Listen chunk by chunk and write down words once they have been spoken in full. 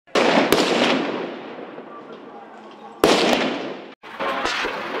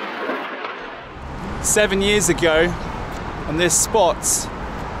7 years ago, on this spot,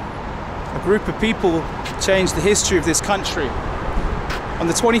 a group of people changed the history of this country. On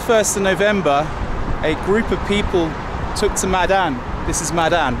the 21st of November, a group of people took to Maidan, this is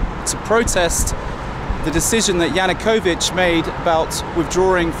Maidan, to protest the decision that Yanukovych made about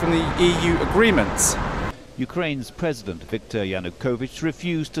withdrawing from the EU agreement. Ukraine's President Viktor Yanukovych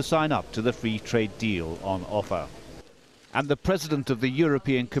refused to sign up to the free trade deal on offer. And the President of the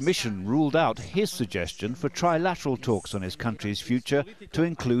European Commission ruled out his suggestion for trilateral talks on his country's future to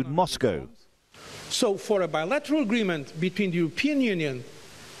include Moscow. So for a bilateral agreement between the European Union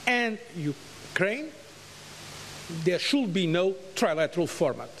and Ukraine, there should be no trilateral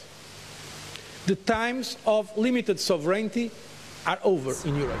format. The times of limited sovereignty are over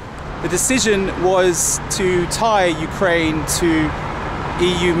in Europe. The decision was to tie Ukraine to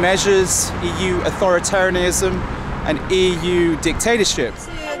EU measures, EU authoritarianism, and EU dictatorship.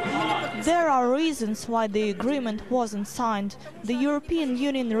 There are reasons why the agreement wasn't signed. The European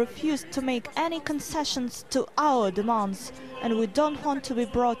Union refused to make any concessions to our demands, and we don't want to be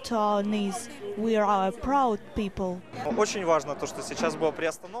brought to our knees. We are a proud people.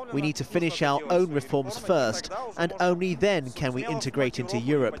 We need to finish our own reforms first, and only then can we integrate into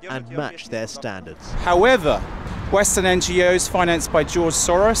Europe and match their standards. However, Western NGOs financed by George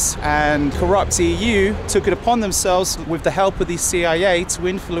Soros and corrupt EU took it upon themselves, with the help of the CIA, to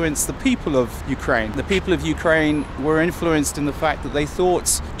influence the people of Ukraine. The people of Ukraine were influenced in the fact that they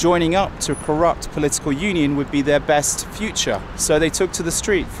thought joining up to a corrupt political union would be their best future. So they took to the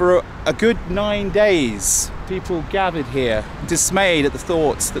street. For a good 9 days, people gathered here, dismayed at the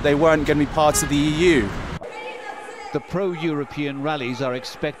thoughts that they weren't going to be part of the EU. The pro-European rallies are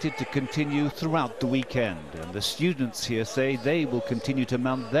expected to continue throughout the weekend, and the students here say they will continue to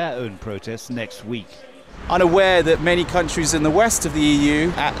mount their own protests next week. Unaware that many countries in the west of the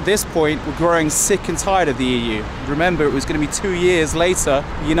EU at this point were growing sick and tired of the EU. Remember, it was going to be 2 years later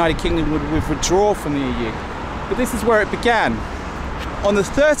the United Kingdom would withdraw from the EU. But this is where it began. On the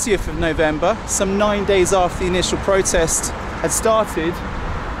 30th of November, some 9 days after the initial protest had started,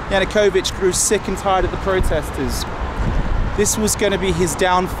 Yanukovych grew sick and tired of the protesters. This was going to be his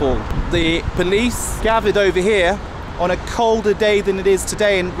downfall. The police gathered over here on a colder day than it is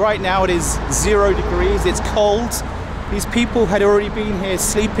today, and right now it is 0 degrees, it's cold. These people had already been here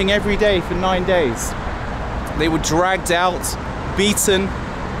sleeping every day for 9 days. They were dragged out, beaten,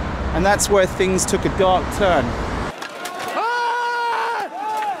 and that's where things took a dark turn.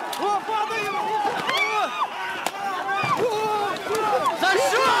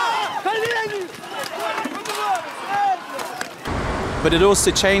 But it also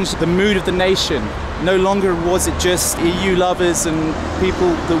changed the mood of the nation. No longer was it just EU lovers and people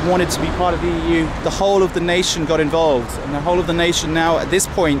that wanted to be part of the EU. The whole of the nation got involved, and the whole of the nation now at this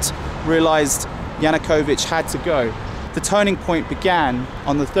point realized Yanukovych had to go. The turning point began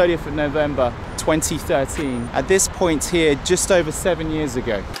on the 30th of November 2013. At this point here, just over 7 years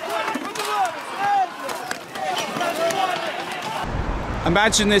ago.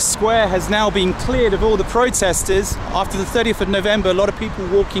 Imagine this square has now been cleared of all the protesters. After the 30th of November, a lot of people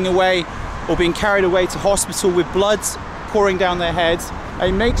walking away or being carried away to hospital with blood pouring down their heads.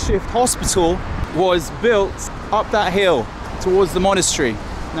 A makeshift hospital was built up that hill towards the monastery.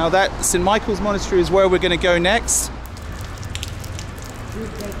 Now that St. Michael's Monastery is where we're going to go next.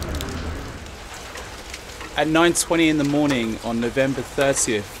 At 9:20 in the morning on November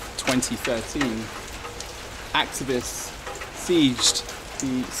 30th, 2013, activists sieged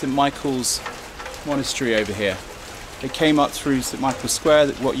the St. Michael's Monastery over here. They came up through St. Michael's Square,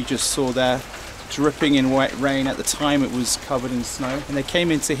 what you just saw there, dripping in wet rain. At the time it was covered in snow. And they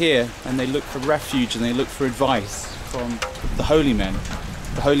came into here and they looked for refuge and they looked for advice from the holy men.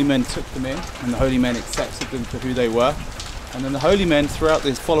 The holy men took them in, and the holy men accepted them for who they were. And then the holy men, throughout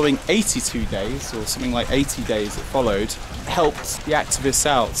the following 82 days, or something like 80 days that followed, helped the activists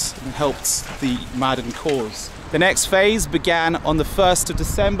out and helped the Maidan cause. The next phase began on the 1st of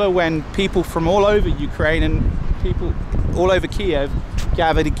December when people from all over Ukraine and people all over Kyiv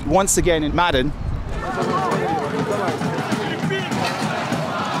gathered once again in Maidan.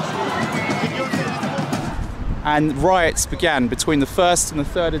 And riots began between the 1st and the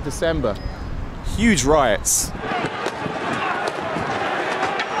 3rd of December. Huge riots.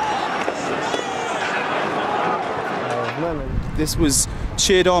 This was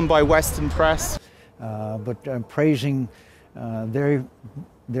cheered on by Western press. But I'm praising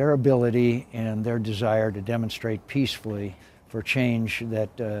their ability and their desire to demonstrate peacefully for change that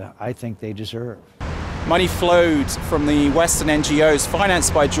I think they deserve. Money flowed from the Western NGOs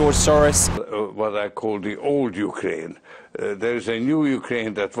financed by George Soros. what I call the old Ukraine. There is a new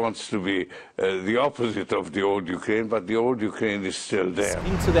Ukraine that wants to be the opposite of the old Ukraine, but the old Ukraine is still there.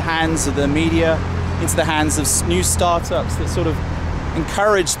 Into the hands of the media, into the hands of new startups that sort of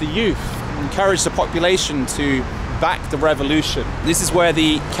encourage the youth, encourage the population to back the revolution. This is where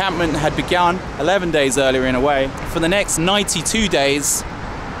the encampment had begun 11 days earlier in a way. For the next 92 days,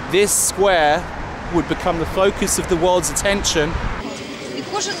 this square would become the focus of the world's attention.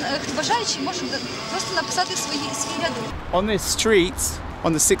 On this street,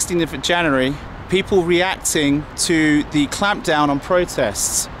 on the 16th of January, people reacting to the clampdown on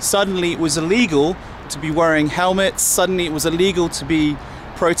protests. Suddenly it was illegal to be wearing helmets, suddenly it was illegal to be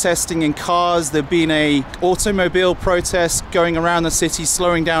protesting in cars. There'd been an automobile protest going around the city,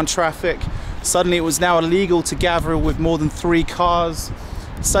 slowing down traffic. Suddenly it was now illegal to gather with more than 3 cars.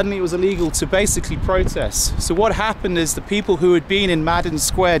 Suddenly it was illegal to basically protest. So what happened is the people who had been in Maidan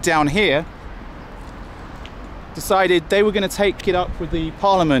Square down here decided they were going to take it up with the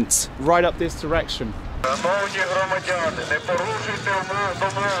parliament right up this direction.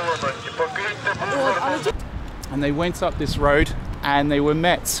 And they went up this road and they were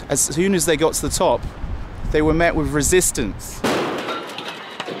met, as soon as they got to the top, they were met with resistance.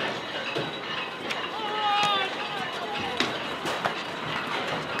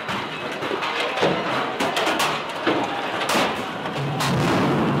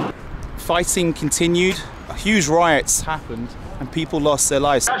 Fighting continued, huge riots happened, and people lost their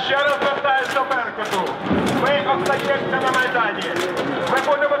lives.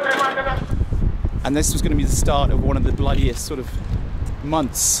 And this was going to be the start of one of the bloodiest sort of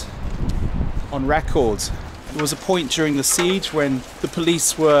months on record. There was a point during the siege when the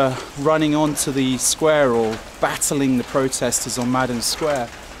police were running onto the square or battling the protesters on Maidan Square,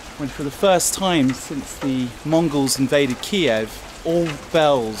 when for the first time since the Mongols invaded Kyiv, all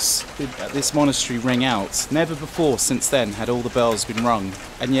bells at this monastery ring out. Never before since then had all the bells been rung.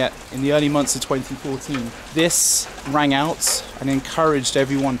 And yet, in the early months of 2014, this rang out and encouraged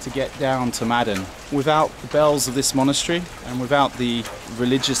everyone to get down to Maidan. Without the bells of this monastery and without the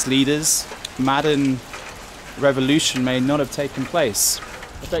religious leaders, Maidan Revolution may not have taken place.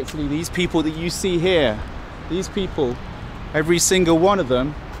 Effectively, these people that you see here, these people, every single one of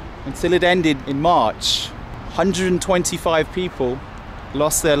them, until it ended in March, 125 people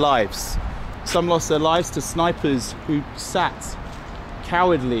lost their lives. Some lost their lives to snipers who sat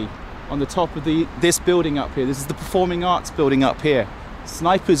cowardly on the top of this building up here. This is the Performing Arts building up here.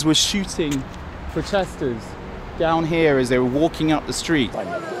 Snipers were shooting protesters down here as they were walking up the street.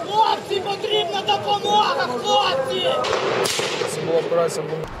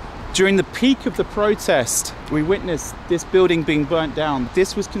 During the peak of the protest, we witnessed this building being burnt down.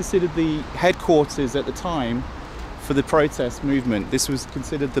 This was considered the headquarters at the time for the protest movement. This was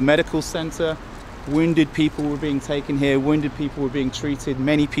considered the medical center. Wounded people were being taken here, wounded people were being treated,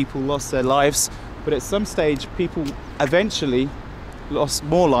 many people lost their lives. But at some stage, people eventually lost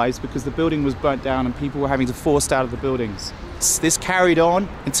more lives because the building was burnt down and people were having to be forced out of the buildings. This carried on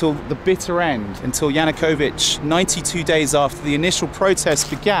until the bitter end, until Yanukovych, 92 days after the initial protests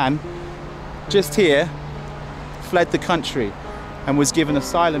began, just here, fled the country and was given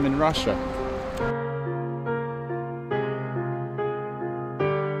asylum in Russia.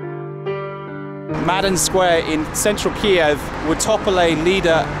 Maidan Square in central Kiev would topple a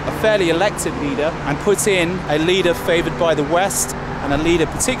leader, a fairly elected leader, and put in a leader favoured by the West and a leader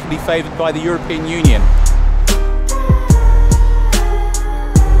particularly favoured by the European Union.